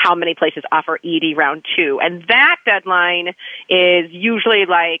in how many places offer ED round 2. And that deadline is usually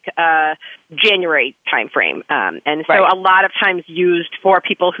like January timeframe. And so a lot of times used for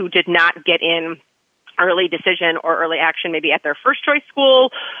people who did not get in early decision or early action maybe at their first choice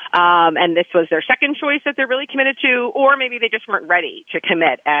school, and this was their second choice that they're really committed to, or maybe they just weren't ready to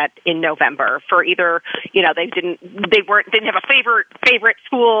commit in November for either, they didn't have a favorite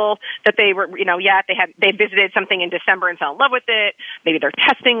school that they were, yet they visited something in December and fell in love with it. Maybe their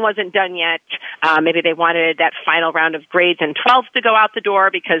testing wasn't done yet. Maybe they wanted that final round of grades and 12s to go out the door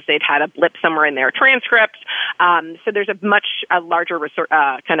because they'd had a blip somewhere in their transcripts. So there's a larger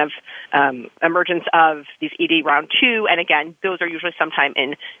emergence of these ED round 2, and again, those are usually sometime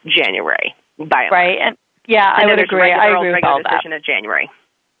in January. Right, and I would agree. I agree with all that. Decision in January.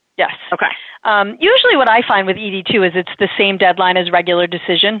 Yes. Okay. Usually, what I find with ED2 is it's the same deadline as regular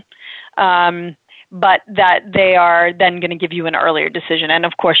decision, but that they are then going to give you an earlier decision, and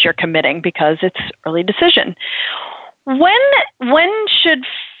of course, you're committing because it's early decision. When should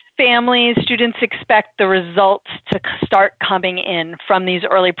families, students expect the results to start coming in from these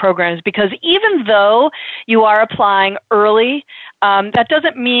early programs? Because even though you are applying early, that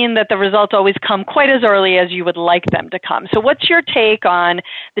doesn't mean that the results always come quite as early as you would like them to come. So what's your take on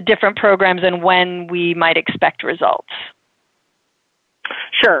the different programs and when we might expect results?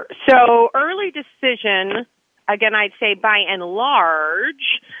 Sure. So early decision, again, I'd say by and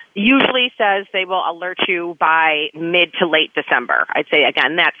large, usually says they will alert you by mid to late December. I'd say,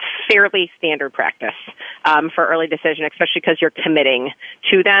 again, that's fairly standard practice for early decision, especially because you're committing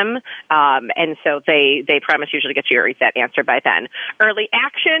to them. And so they promise usually get you that answer by then. Early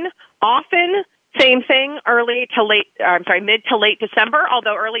action, often Same thing, mid to late December,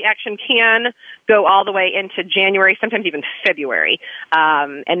 although early action can go all the way into January, sometimes even February.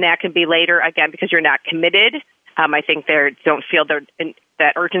 And that can be later, again, because you're not committed. I think they don't feel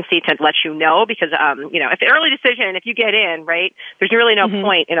that urgency to let you know because, if the early decision, if you get in, right, there's really no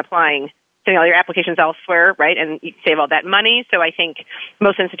point in applying, sending all your applications elsewhere, right, and you save all that money. So I think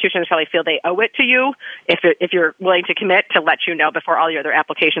most institutions probably feel they owe it to you if you're willing to commit to let you know before all your other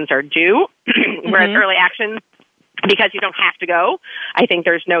applications are due. Whereas early action, because you don't have to go, I think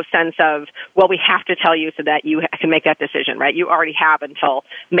there's no sense of, well, we have to tell you so that you can make that decision, right? You already have until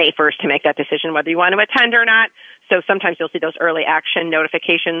May 1st to make that decision whether you want to attend or not. So sometimes you'll see those early action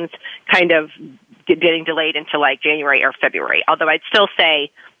notifications kind of getting delayed into like January or February. Although I'd still say,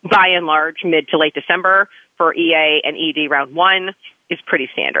 by and large, mid to late December for EA and ED round 1 is pretty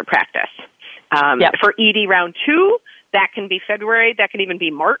standard practice. For ED round 2, that can be February, that can even be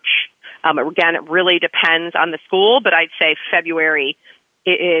March. Again, it really depends on the school, but I'd say February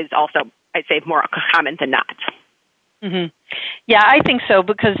is also, I'd say, more common than not. Mm-hmm. Yeah, I think so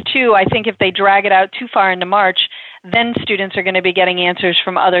because, too, I think if they drag it out too far into March, then students are going to be getting answers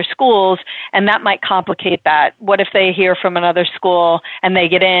from other schools, and that might complicate that. What if they hear from another school and they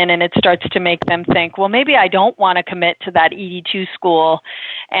get in and it starts to make them think, well, maybe I don't want to commit to that ED2 school,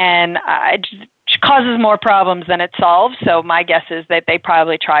 and it causes more problems than it solves. So my guess is that they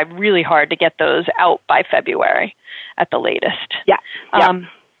probably try really hard to get those out by February at the latest. Yeah.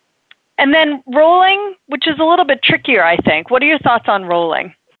 And then rolling, which is a little bit trickier, I think. What are your thoughts on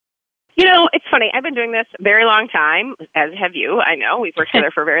rolling? You know, it's funny. I've been doing this a very long time, as have you. I know. We've worked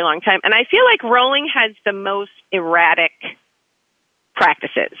together for a very long time. And I feel like rolling has the most erratic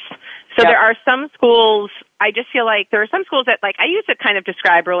practices. So there are some schools, I just feel like there are some schools that, like, I used to kind of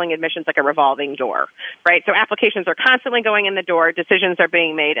describe rolling admissions like a revolving door, right? So applications are constantly going in the door, decisions are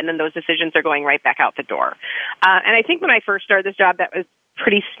being made, and then those decisions are going right back out the door. And I think when I first started this job, that was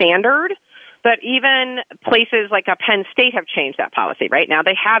pretty standard. But even places like Penn State have changed that policy, right? Now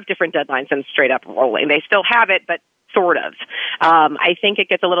they have different deadlines than straight up rolling. They still have it, but sort of. I think it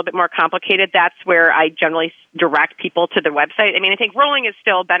gets a little bit more complicated. That's where I generally direct people to the website. I mean, I think rolling is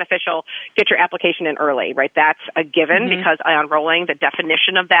still beneficial. Get your application in early, right? That's a given because on rolling, the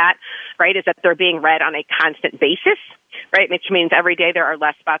definition of that, right, is that they're being read on a constant basis, right? Which means every day there are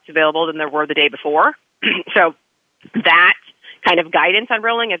less spots available than there were the day before. So that kind of guidance on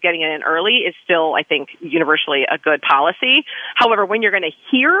rolling of getting it in early is still, I think, universally a good policy. However, when you're going to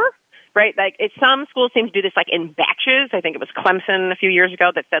hear, right, like some schools seem to do this like in batches. I think it was Clemson a few years ago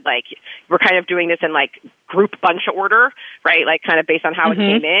that said like we're kind of doing this in like group bunch order, right, like kind of based on how it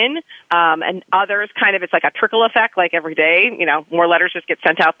came in. And others kind of it's like a trickle effect, like every day, you know, more letters just get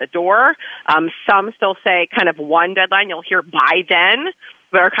sent out the door. Some still say kind of one deadline you'll hear by then,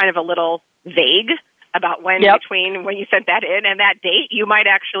 but are kind of a little vague about when between when you sent that in and that date you might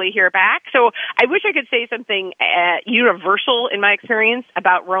actually hear back. So I wish I could say something universal in my experience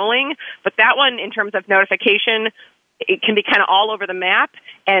about rolling, but that one in terms of notification, it can be kind of all over the map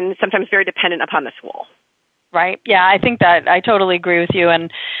and sometimes very dependent upon the school. Right. Yeah, I think that I totally agree with you.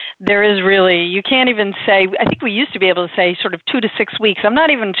 And there is really, you can't even say, I think we used to be able to say sort of 2 to 6 weeks. I'm not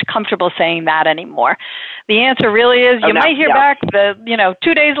even comfortable saying that anymore. The answer really is you might hear back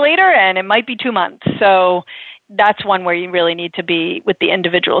 2 days later and it might be 2 months. So that's one where you really need to be with the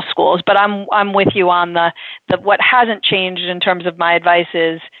individual schools. But I'm with you on the what hasn't changed in terms of my advice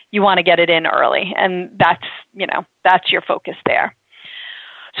is you want to get it in early. And that's your focus there.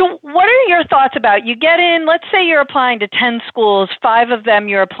 So what are your thoughts about, you get in, let's say you're applying to 10 schools, 5 of them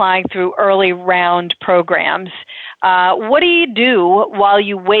you're applying through early round programs. What do you do while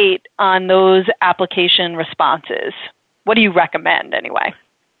you wait on those application responses? What do you recommend anyway?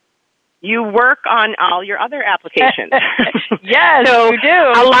 You work on all your other applications. Yes, so you do.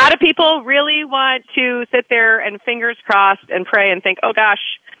 A lot of people really want to sit there and fingers crossed and pray and think, oh gosh,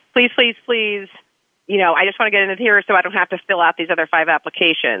 please, please, please, I just want to get into here so I don't have to fill out these other 5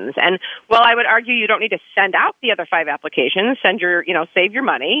 applications. And while I would argue you don't need to send out the other 5 applications, save your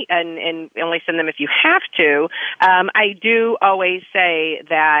money and only send them if you have to, I do always say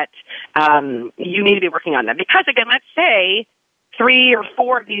that you need to be working on them. Because again, let's say 3 or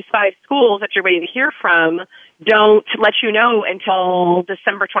 4 of these 5 schools that you're waiting to hear from don't let you know until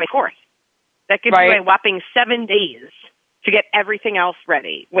December 24th. That gives you a whopping 7 days to get everything else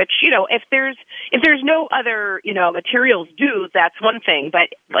ready, which, if there's no other, materials due, that's one thing. But,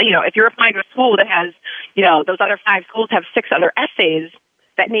 if you're applying to a school that has, those other 5 schools have 6 other essays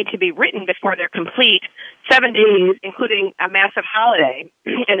that need to be written before they're complete, 7 days, including a massive holiday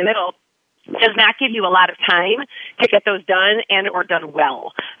in the middle, does not give you a lot of time to get those done and or done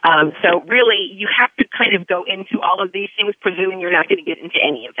well. So really, you have to kind of go into all of these things presuming you're not going to get into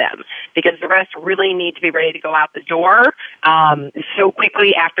any of them, because the rest really need to be ready to go out the door so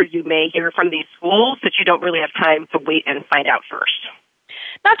quickly after you may hear from these schools that you don't really have time to wait and find out first.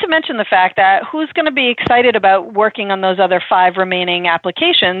 Not to mention the fact that who's going to be excited about working on those other 5 remaining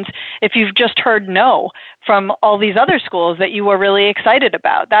applications if you've just heard no from all these other schools that you were really excited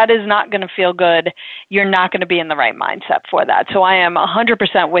about? That is not going to feel good. You're not going to be in the right mindset for that. So I am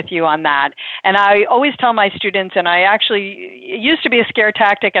 100% with you on that. And I always tell my students, and it used to be a scare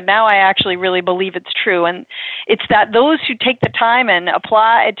tactic, and now I actually really believe it's true. And it's that those who take the time and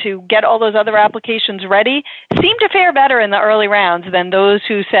apply to get all those other applications ready seem to fare better in the early rounds than those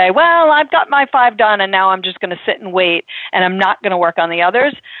who say, well, I've got my 5 done and now I'm just going to sit and wait and I'm not going to work on the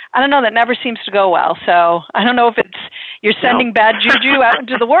others. I don't know, that never seems to go well. So I don't know if it's you're sending bad juju out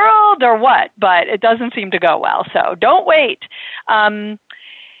into the world or what, but it doesn't seem to go well. So don't wait.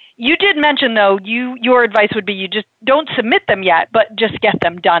 You did mention, though, your advice would be you just don't submit them yet, but just get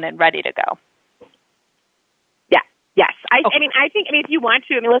them done and ready to go. Yes. I mean, if you want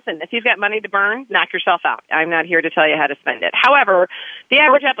to, listen, if you've got money to burn, knock yourself out. I'm not here to tell you how to spend it. However, the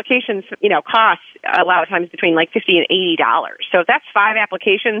average applications, cost a lot of times between like $50 and $80. So if that's 5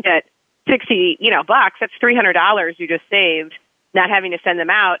 applications at $60, bucks, that's $300 you just saved not having to send them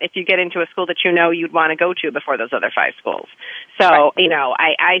out if you get into a school that you'd want to go to before those other 5 schools. So,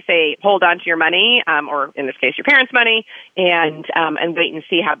 right. I say hold on to your money, or in this case, your parents' money, and wait and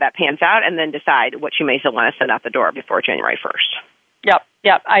see how that pans out, and then decide what you may still want to send out the door before January 1st.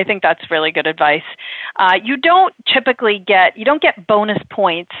 Yep. I think that's really good advice. You don't get bonus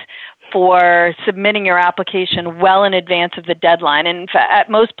points for submitting your application well in advance of the deadline. And at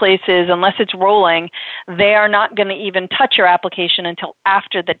most places, unless it's rolling, they are not going to even touch your application until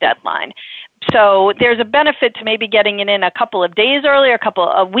after the deadline. So there's a benefit to maybe getting it in a couple of days early, or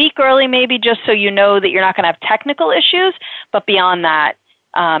a week early maybe, just so you know that you're not going to have technical issues. But beyond that,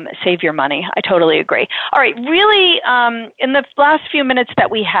 save your money. I totally agree. All right, really, in the last few minutes that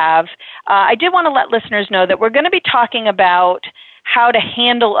we have, I did want to let listeners know that we're going to be talking about how to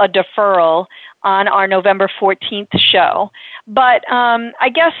handle a deferral on our November 14th show. But I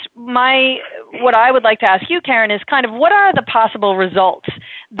guess what I would like to ask you, Karen, is kind of what are the possible results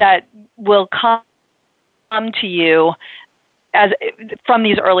that will come to you from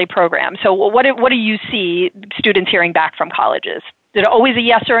these early programs? So what do you see students hearing back from colleges? Is it always a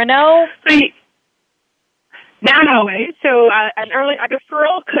yes or a no? Not always. So a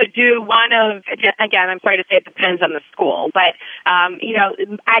deferral could do one of, again, I'm sorry to say it depends on the school, but,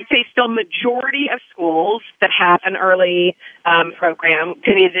 I'd say still majority of schools that have an early program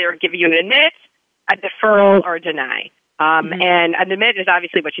can either give you an admit, a deferral, or a deny. And an admit is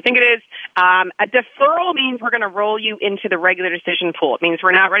obviously what you think it is. A deferral means we're going to roll you into the regular decision pool. It means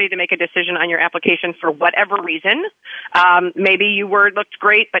we're not ready to make a decision on your application for whatever reason. Maybe you looked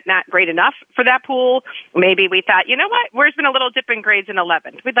great, but not great enough for that pool. Maybe we thought, you know what, there's been a little dip in grades in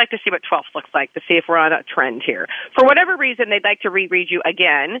 11th. We'd like to see what 12th looks like to see if we're on a trend here. For whatever reason, they'd like to reread you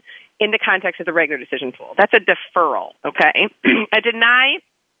again in the context of the regular decision pool. That's a deferral, okay? A deny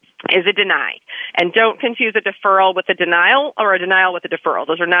is a deny. And don't confuse a deferral with a denial or a denial with a deferral.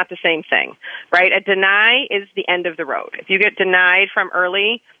 Those are not the same thing, right? A deny is the end of the road. If you get denied from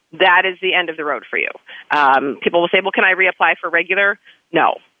early, that is the end of the road for you. People will say, well, can I reapply for regular?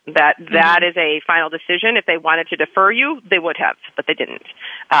 No. That is a final decision. If they wanted to defer you, they would have, but they didn't.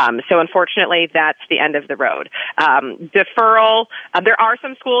 So unfortunately, that's the end of the road. Deferral, there are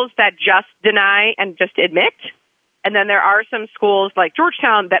some schools that just deny and just admit. And then there are some schools like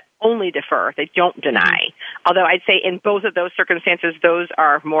Georgetown that only defer. They don't deny. Although I'd say in both of those circumstances, those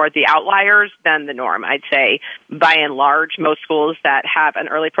are more the outliers than the norm. I'd say by and large, most schools that have an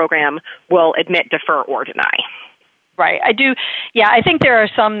early program will admit, defer, or deny. Right. I do. Yeah, I think there are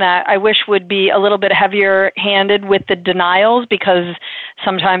some that I wish would be a little bit heavier handed with the denials, because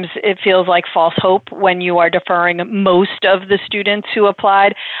sometimes it feels like false hope when you are deferring most of the students who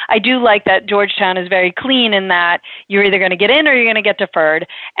applied. I do like that Georgetown is very clean in that you're either going to get in or you're going to get deferred.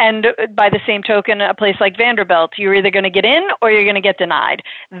 And by the same token, a place like Vanderbilt, you're either going to get in or you're going to get denied.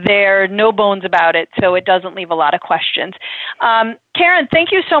 There are no bones about it, so it doesn't leave a lot of questions. Karen,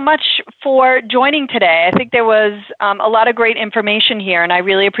 thank you so much for joining today. I think there was a lot of great information here, and I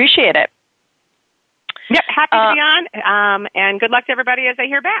really appreciate it. Yep, happy to be on, and good luck to everybody as I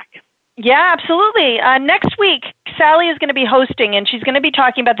hear back. Yeah, absolutely. Next week, Sally is going to be hosting, and she's going to be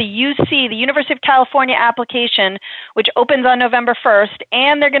talking about the UC, the University of California application, which opens on November 1st,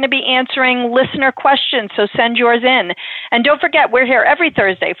 and they're going to be answering listener questions, so send yours in. And don't forget, we're here every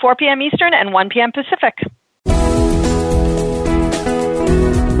Thursday, 4 p.m. Eastern and 1 p.m. Pacific.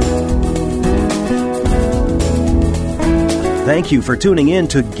 Thank you for tuning in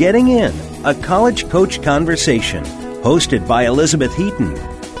to Getting In, a college coach conversation, hosted by Elizabeth Heaton.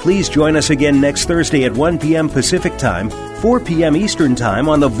 Please join us again next Thursday at 1 p.m. Pacific Time, 4 p.m. Eastern Time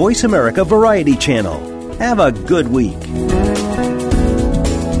on the Voice America Variety Channel. Have a good week.